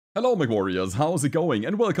Hello Mechwarriors, how's it going?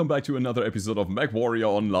 And welcome back to another episode of Mechwarrior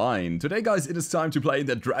Online. Today guys, it is time to play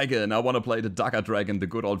the dragon. I want to play the Dakka dragon, the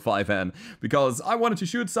good old 5N, because I wanted to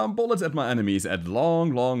shoot some bullets at my enemies at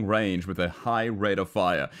long range with a high rate of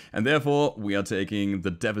fire. And therefore, we are taking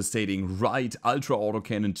the devastating right Ultra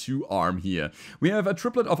Autocannon 2 arm here. We have a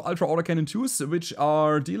triplet of Ultra Autocannon 2s, which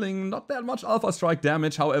are dealing not that much Alpha Strike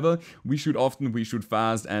damage. However, we shoot often, we shoot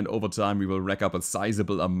fast, and over time we will rack up a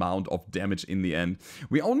sizable amount of damage in the end.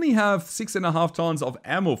 We only have 6.5 tons of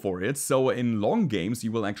ammo for it, so in long games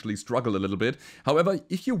you will actually struggle a little bit. However,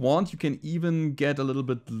 if you want, you can even get a little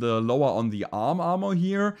bit lower on the arm armor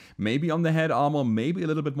here, maybe on the head armor, maybe a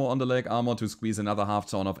little bit more on the leg armor to squeeze another half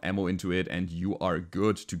ton of ammo into it, and you are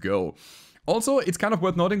good to go. Also, it's kind of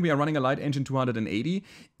worth noting we are running a light engine 280.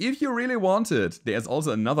 If you really wanted, there's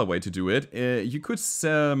also another way to do it. You could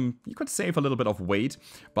save a little bit of weight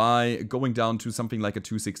by going down to something like a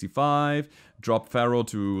 265, drop ferro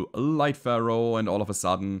to light ferro, and all of a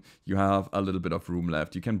sudden you have a little bit of room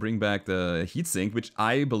left. You can bring back the heatsink, which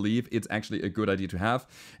I believe it's actually a good idea to have,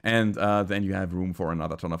 and then you have room for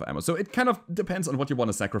another ton of ammo. So it kind of depends on what you want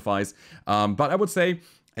to sacrifice, but I would say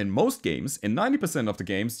in most games, in 90% of the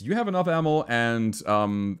games, you have enough ammo, and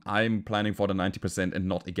I'm planning for the 90% and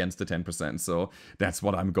not against the 10%, so that's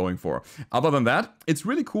what I'm going for. Other than that, it's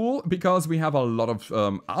really cool because we have a lot of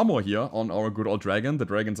armor here on our good old dragon. The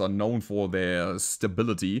dragons are known for their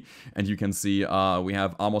stability, and you can see we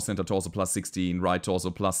have armor center torso plus 16, right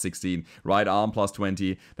torso plus 16, right arm plus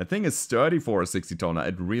 20. That thing is sturdy for a 60 toner,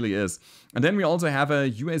 it really is. And then we also have a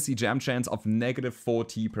UAC jam chance of negative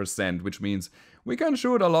 40%, which means we can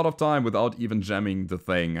shoot a lot of time without even jamming the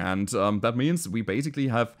thing, and that means we basically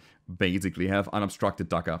have unobstructed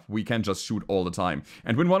Dakka. We can just shoot all the time.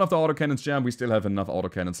 And when one of the autocannons jam, we still have enough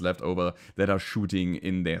autocannons left over that are shooting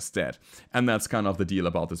in their stead. And that's kind of the deal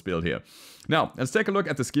about this build here. Now, let's take a look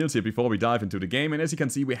at the skills here before we dive into the game. And as you can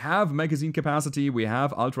see, we have magazine capacity, we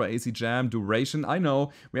have Ultra AC jam duration. I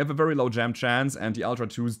know we have a very low jam chance, and the Ultra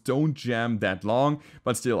 2s don't jam that long,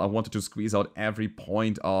 but still, I wanted to squeeze out every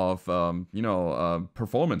point of,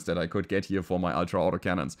 performance that I could get here for my Ultra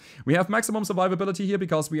autocannons. We have maximum survivability here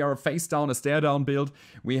because we are a face down, a stare down build.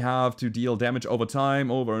 We have to deal damage over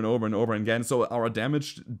time, over and over again, so our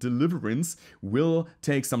damage deliverance will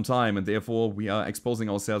take some time, and therefore we are exposing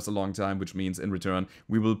ourselves a long time, which means in return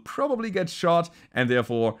we will probably get shot, and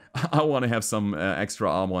therefore I want to have some extra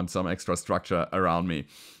armor and some extra structure around me.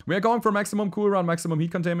 We are going for maximum cooldown, maximum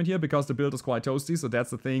heat containment here because the build is quite toasty, so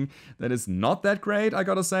that's the thing that is not that great, I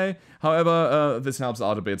gotta say. However, this helps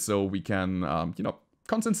out a bit so we can,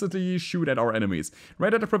 consistently shoot at our enemies.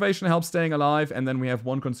 Radar deprivation helps staying alive, and then we have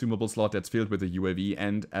one consumable slot that's filled with a UAV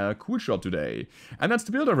and a cool shot today. And that's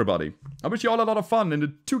the build, everybody. I wish you all a lot of fun in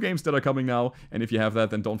the 2 games that are coming now, and if you have that,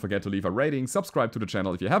 then don't forget to leave a rating, subscribe to the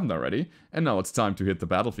channel if you haven't already, and now it's time to hit the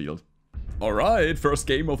battlefield. Alright, first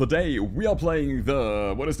game of the day. We are playing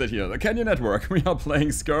the... what is that here? The Canyon Network. We are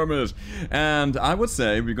playing Skirmish. And I would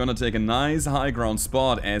say we're gonna take a nice high ground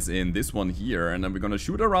spot, as in this one here. And then we're gonna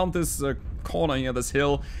shoot around this corner here, this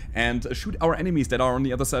hill, and shoot our enemies that are on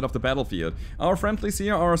the other side of the battlefield. Our friendlies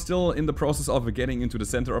here are still in the process of getting into the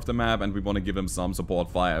center of the map, and we want to give them some support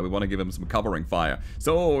fire. We want to give them some covering fire.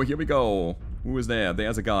 So, here we go. Who is there?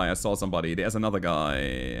 There's a guy. I saw somebody. There's another guy.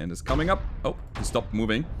 And it's coming up. Oh, he stopped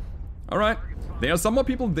moving. Alright, there are some more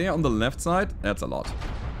people there on the left side. That's a lot.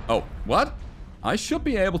 Oh, what? I should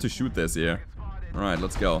be able to shoot this here. Alright,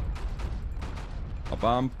 let's go.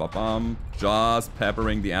 Ba-bum, ba-bum. Just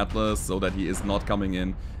peppering the Atlas so that he is not coming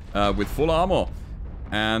in with full armor.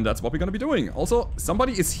 And that's what we're gonna be doing. Also,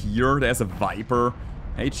 somebody is here. There's a Viper.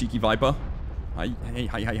 Hey, cheeky Viper. Hi, hey,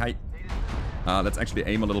 hi. Let's actually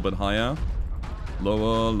aim a little bit higher.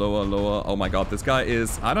 Lower, lower, lower. Oh my god, this guy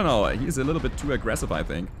is... I don't know. He's a little bit too aggressive, I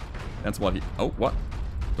think. That's what he... oh, what?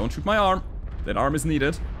 Don't shoot my arm. That arm is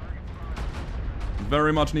needed.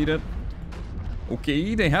 Very much needed.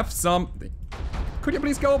 Okay, they have some... could you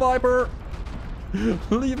please go, Viper?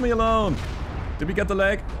 Leave me alone. Did we get the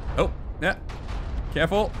leg? Oh, yeah.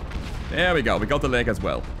 Careful. There we go. We got the leg as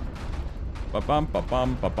well. Ba-bum,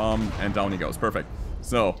 ba-bum, ba-bum. And down he goes. Perfect.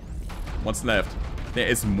 So, what's left? There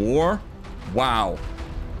is more. Wow.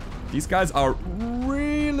 These guys are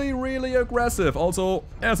really aggressive. Also,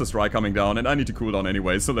 there's a strike coming down, and I need to cool down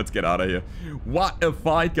anyway, so let's get out of here. What a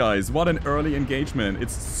fight, guys. What an early engagement.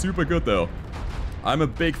 It's super good, though. I'm a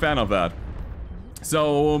big fan of that.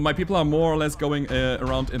 So, my people are more or less going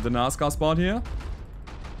around in the NASCAR spot here.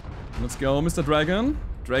 Let's go, Mr. Dragon.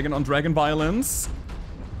 Dragon on dragon violence.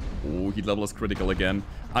 Oh, heat level is critical again.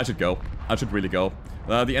 I should go. I should really go.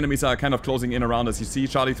 The enemies are kind of closing in around us. You see,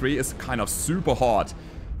 Charlie 3 is kind of super hot.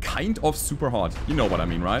 kind of super hot. You know what I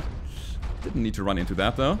mean, right? Didn't need to run into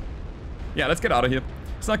that, though. Yeah, let's get out of here.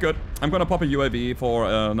 It's not good. I'm gonna pop a UAV for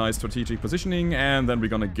a nice strategic positioning, and then we're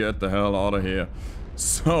gonna get the hell out of here.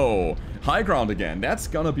 So, high ground again. That's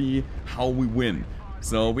gonna be how we win.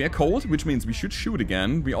 So, we are cold, which means we should shoot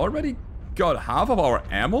again. We already got half of our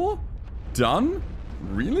ammo done?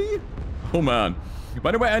 Really? Oh, man.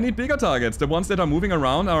 By the way, I need bigger targets. The ones that are moving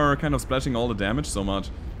around are kind of splashing all the damage so much.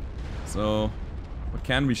 So, what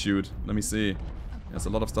can we shoot? Let me see. There's a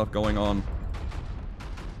lot of stuff going on.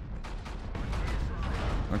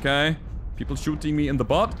 Okay. People shooting me in the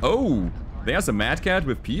butt. Oh, there's a Mad Cat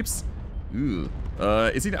with peeps. Ooh.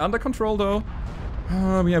 Is he under control, though?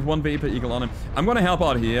 We have one Vapor Eagle on him. I'm gonna help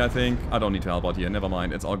out here, I think. I don't need to help out here. Never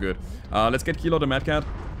mind. It's all good. Let's get Kilo the Mad Cat.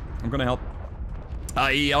 I'm gonna help.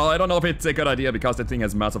 I don't know if it's a good idea because that thing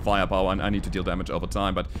has massive firepower and I need to deal damage over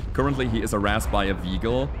time. But currently he is harassed by a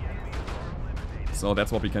Veagle. So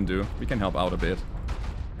that's what we can do. We can help out a bit.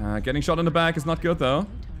 Getting shot in the back is not good, though.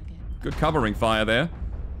 Good covering fire there.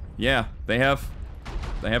 Yeah, they have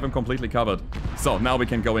him completely covered. So now we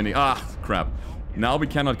can go in. Ah, crap. Now we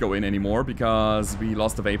cannot go in anymore because we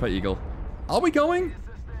lost the Vapor Eagle. Are we going?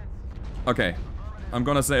 Okay. I'm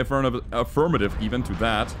gonna say affirmative even to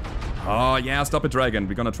that. Oh, yeah, stop it, Dragon.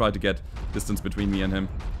 We're gonna try to get distance between me and him.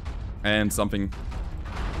 And something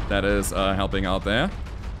that is helping out there.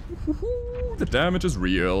 The damage is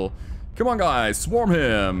real. Come on, guys. Swarm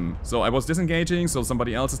him. So I was disengaging, so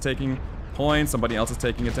somebody else is taking points. Somebody else is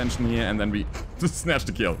taking attention here. And then we just snatched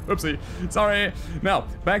the kill. Oopsie. Sorry. Now,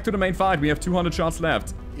 back to the main fight. We have 200 shots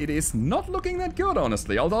left. It is not looking that good,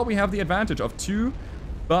 honestly. Although we have the advantage of 2.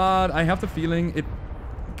 But I have the feeling it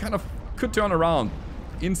kind of could turn around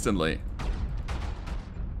instantly.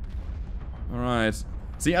 Alright.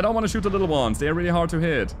 See, I don't want to shoot the little ones. They're really hard to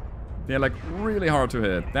hit. They're like really hard to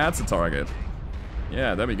hit. That's a target.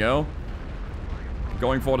 Yeah, there we go.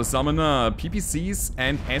 Going for the summoner. PPCs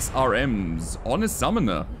and SRMs on a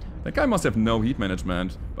summoner. That guy must have no heat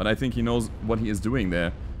management. But I think he knows what he is doing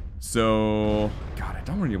there. So... God, I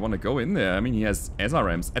don't really want to go in there. I mean, he has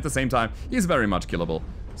SRMs. At the same time, he's very much killable.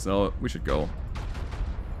 So, we should go.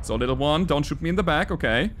 So, little one, don't shoot me in the back,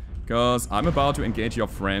 okay? Because I'm about to engage your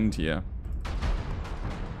friend here.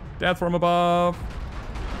 Death from above.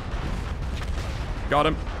 Got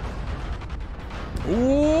him.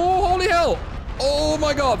 Ooh, holy hell! Oh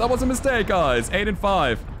my god, that was a mistake, guys. 8 and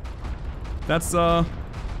 5. That's a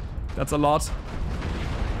lot.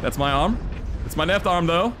 That's my arm. It's my left arm,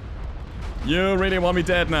 though. You really want me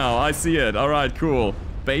dead now. I see it. Alright, cool.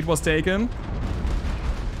 Bait was taken.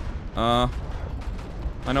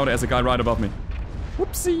 I know there's a guy right above me.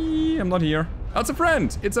 Whoopsie, I'm not here. Oh, it's a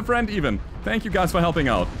friend. It's a friend even. Thank you guys for helping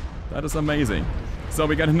out. That is amazing. So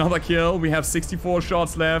we got another kill. We have 64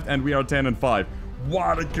 shots left and we are 10 and 5.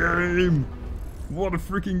 What a game. What a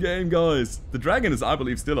freaking game, guys. The dragon is, I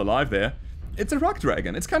believe, still alive there. It's a rock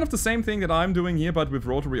dragon. It's kind of the same thing that I'm doing here, but with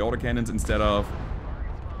rotary autocannons instead of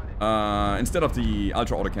the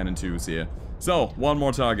ultra autocannon 2s here. So, one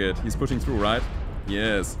more target. He's pushing through, right?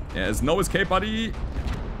 Yes. Yes. No escape, buddy.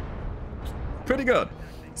 Pretty good.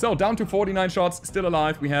 So, down to 49 shots, still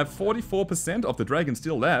alive. We have 44% of the dragon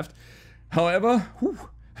still left. However, whew,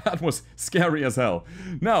 that was scary as hell.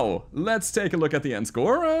 Now, let's take a look at the end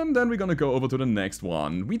score, and then we're gonna go over to the next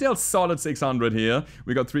one. We dealt solid 600 here.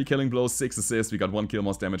 We got 3 killing blows, 6 assists, we got 1 kill,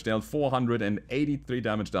 most damage dealt, 483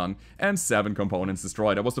 damage done, and 7 components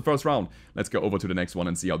destroyed. That was the first round. Let's go over to the next one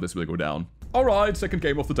and see how this will go down. Alright, second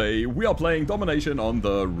game of the day. We are playing Domination on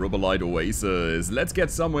the Rubbelite Oasis. Let's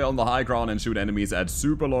get somewhere on the high ground and shoot enemies at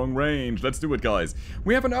super long range. Let's do it, guys.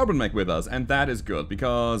 We have an urban mech with us, and that is good,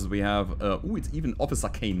 because we have, ooh, it's even Officer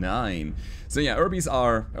K9. So yeah, Urbies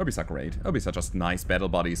are great. Urbies are just nice battle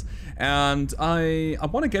buddies. And I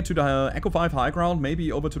want to get to the Echo 5 high ground,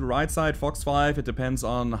 maybe over to the right side, Fox 5. It depends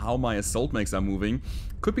on how my assault mechs are moving.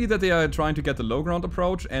 Could be that they are trying to get the low ground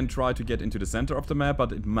approach and try to get into the center of the map,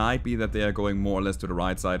 but it might be that they are going more or less to the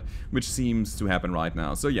right side, which seems to happen right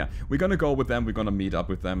now. So yeah, we're gonna go with them, we're gonna meet up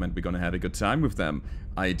with them, and we're gonna have a good time with them,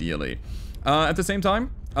 ideally. At the same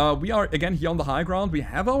time, we are again here on the high ground. We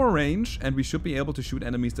have our range, and we should be able to shoot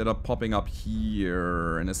enemies that are popping up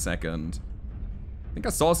here in a second. I think I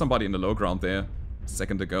saw somebody in the low ground there a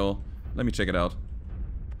second ago. Let me check it out.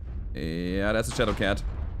 Yeah, that's a Shadow Cat.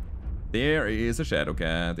 There is a Shadow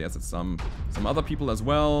Cat. There's some other people as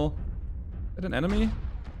well. Is that an enemy?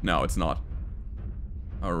 No, it's not.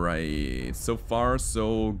 Alright, so far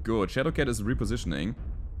so good. Shadow Cat is repositioning.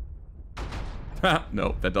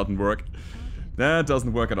 No, that doesn't work. That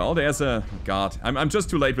doesn't work at all. There's a... God, I'm just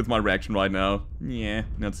too late with my reaction right now. Yeah,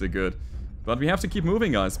 not so good. But we have to keep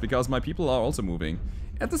moving, guys, because my people are also moving.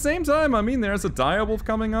 At the same time, I mean, there's a direwolf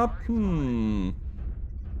coming up.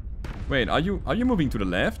 Wait, are you moving to the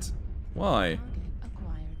left? Why?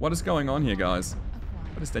 What is going on here, guys?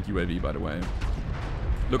 What is that UAV, by the way?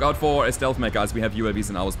 Look out for a stealth mech, guys. We have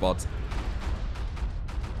UAVs in our spots.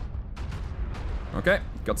 Okay,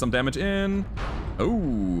 got some damage in.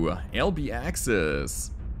 Oh, LB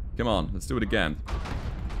Axis. Come on, let's do it again.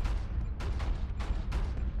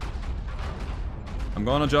 I'm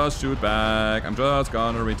gonna just shoot back. I'm just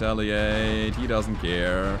gonna retaliate. He doesn't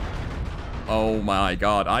care. Oh my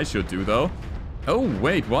god, I should do though. Oh,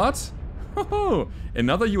 wait, what?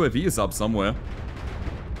 Another UAV is up somewhere.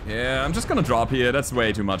 Yeah, I'm just gonna drop here. That's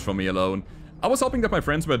way too much for me alone. I was hoping that my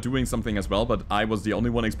friends were doing something as well, but I was the only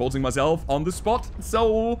one exposing myself on this spot.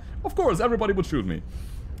 So, of course, everybody would shoot me.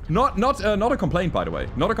 Not a complaint, by the way.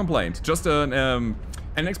 Not a complaint. Just an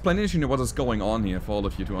explanation of what is going on here for all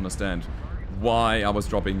of you to understand. Why I was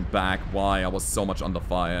dropping back, why I was so much under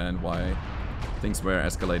fire, and why things were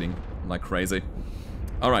escalating like crazy.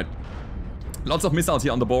 Alright. Lots of missiles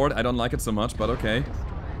here on the board. I don't like it so much, but okay.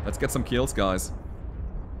 Let's get some kills, guys.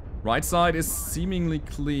 Right side is seemingly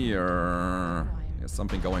clear. There's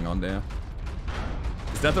something going on there.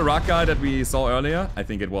 Is that the rock guy that we saw earlier? I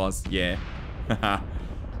think it was. Yeah.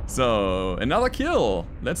 So, another kill.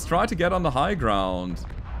 Let's try to get on the high ground.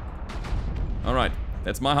 Alright.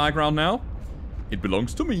 That's my high ground now. It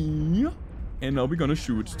belongs to me. And now we're gonna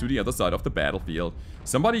shoot to the other side of the battlefield.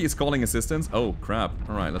 Somebody is calling assistance. Oh, crap.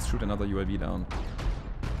 Alright, let's shoot another UAV down.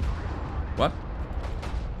 What?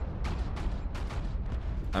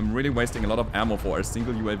 I'm really wasting a lot of ammo for a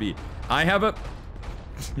single UAV. I have a...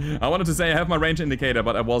 I wanted to say I have my range indicator,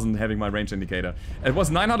 but I wasn't having my range indicator. It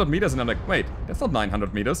was 900 meters and I'm like, wait, that's not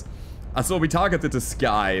 900 meters. So we targeted the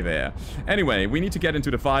sky there. Anyway, we need to get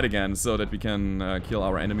into the fight again so that we can kill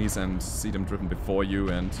our enemies and see them driven before you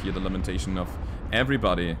and hear the lamentation of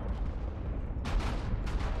everybody.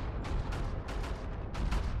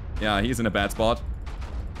 Yeah, he's in a bad spot.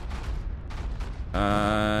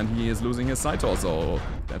 And he is losing his side torso.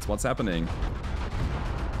 That's what's happening.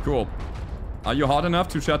 Cool. Are you hot enough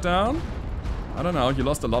to shut down? I don't know. You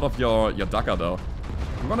lost a lot of your Dakka though.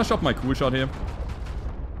 I'm gonna shot my cool shot here.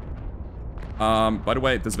 By the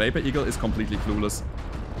way, this Vapor Eagle is completely clueless.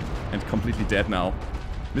 And completely dead now.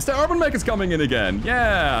 Mr. Urban Mech is coming in again.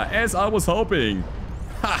 Yeah, as I was hoping.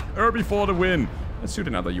 Ha! Irby for the win. Let's shoot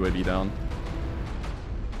another UAV down.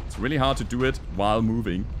 It's really hard to do it while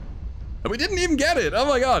moving. We didn't even get it! Oh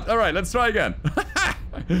my god! Alright, let's try again.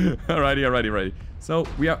 Alrighty. So,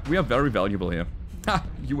 we are very valuable here. Ha!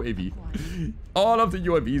 UAV. All of the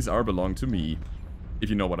UAVs are belong to me.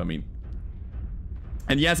 If you know what I mean.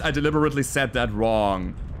 And yes, I deliberately said that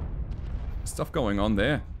wrong. Stuff going on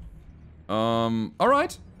there.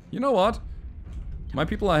 Alright. You know what? My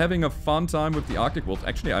people are having a fun time with the Arctic Wolf.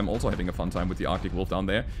 Actually, I'm also having a fun time with the Arctic Wolf down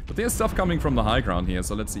there. But there's stuff coming from the high ground here,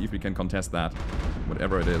 so let's see if we can contest that.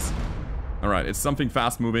 Whatever it is. Alright, it's something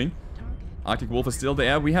fast moving. Arctic Wolf is still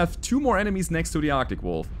there. We have 2 more enemies next to the Arctic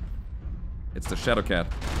Wolf. It's the Shadow Cat.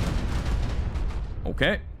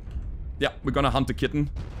 Okay. Yeah, we're gonna hunt the kitten.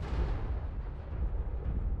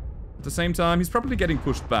 At the same time, he's probably getting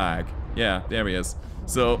pushed back. Yeah, there he is.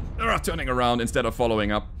 So, turning around instead of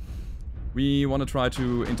following up. We want to try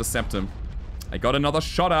to intercept him. I got another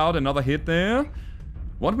shot out, another hit there.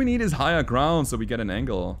 What we need is higher ground so we get an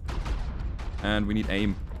angle. And we need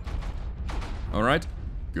aim. Alright.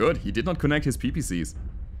 Good. He did not connect his PPCs.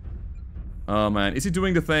 Oh man. Is he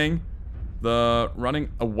doing the thing? The running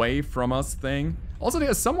away from us thing? Also,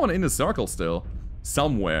 there's someone in the circle still.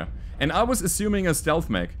 Somewhere. And I was assuming a stealth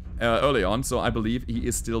mech early on, so I believe he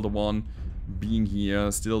is still the one being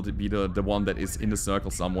here. Still to be the one that is in the circle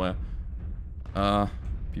somewhere.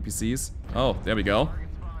 PPCs. Oh, there we go.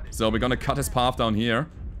 So we're gonna cut his path down here.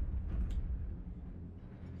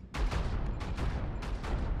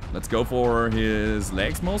 Let's go for his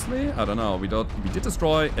legs mostly. I don't know. We did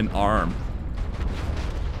destroy an arm.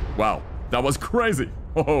 Wow, that was crazy.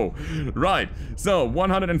 Oh, right. So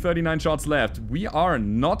 139 shots left. We are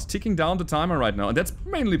not ticking down the timer right now, and that's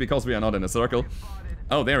mainly because we are not in a circle.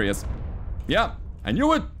 Oh, there he is. Yeah, I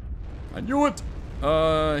knew it. I knew it.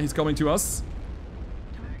 He's coming to us.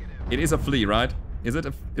 It is a flea, right? Is it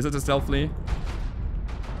a stealth flea?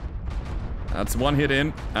 That's one hit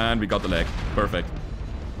in, and we got the leg. Perfect.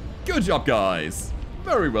 Good job, guys.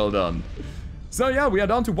 Very well done. So yeah, we are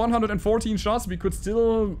down to 114 shots. We could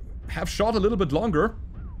still have shot a little bit longer.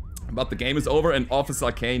 But the game is over and Officer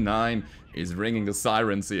K9 is ringing the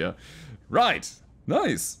sirens here. Right.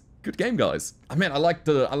 Nice. Good game, guys. I mean, I like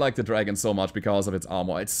the dragon so much because of its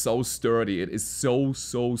armor. It's so sturdy. It is so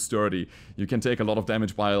sturdy. You can take a lot of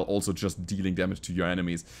damage while also just dealing damage to your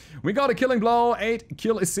enemies. We got a killing blow, 8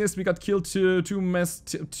 kill assist. We got kill 2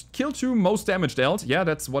 most damage dealt. Yeah,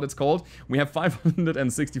 that's what it's called. We have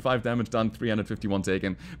 565 damage done, 351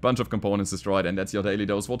 taken, bunch of components destroyed, and that's your daily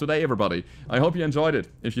dose for today, everybody. I hope you enjoyed it.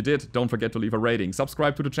 If you did, don't forget to leave a rating.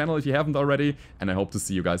 Subscribe to the channel if you haven't already, and I hope to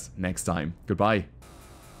see you guys next time. Goodbye.